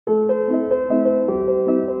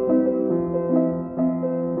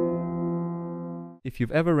If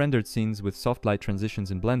you've ever rendered scenes with soft light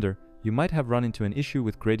transitions in Blender, you might have run into an issue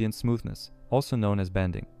with gradient smoothness, also known as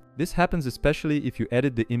banding. This happens especially if you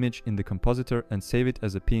edit the image in the compositor and save it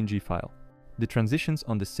as a PNG file. The transitions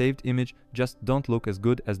on the saved image just don't look as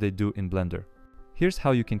good as they do in Blender. Here's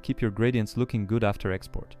how you can keep your gradients looking good after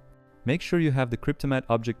export. Make sure you have the Cryptomatte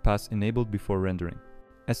object pass enabled before rendering.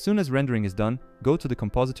 As soon as rendering is done, go to the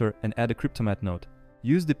compositor and add a Cryptomatte node.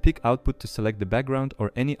 Use the pick output to select the background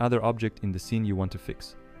or any other object in the scene you want to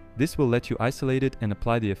fix. This will let you isolate it and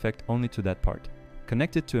apply the effect only to that part.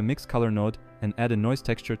 Connect it to a mix color node and add a noise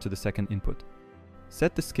texture to the second input.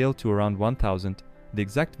 Set the scale to around 1000. The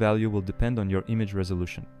exact value will depend on your image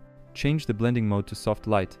resolution. Change the blending mode to soft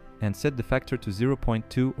light and set the factor to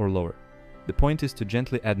 0.2 or lower. The point is to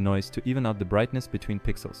gently add noise to even out the brightness between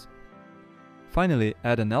pixels. Finally,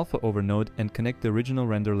 add an alpha over node and connect the original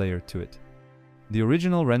render layer to it. The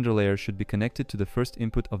original render layer should be connected to the first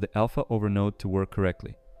input of the alpha over node to work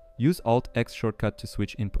correctly. Use Alt-X shortcut to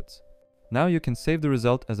switch inputs. Now you can save the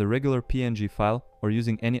result as a regular PNG file or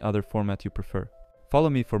using any other format you prefer. Follow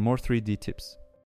me for more 3D tips.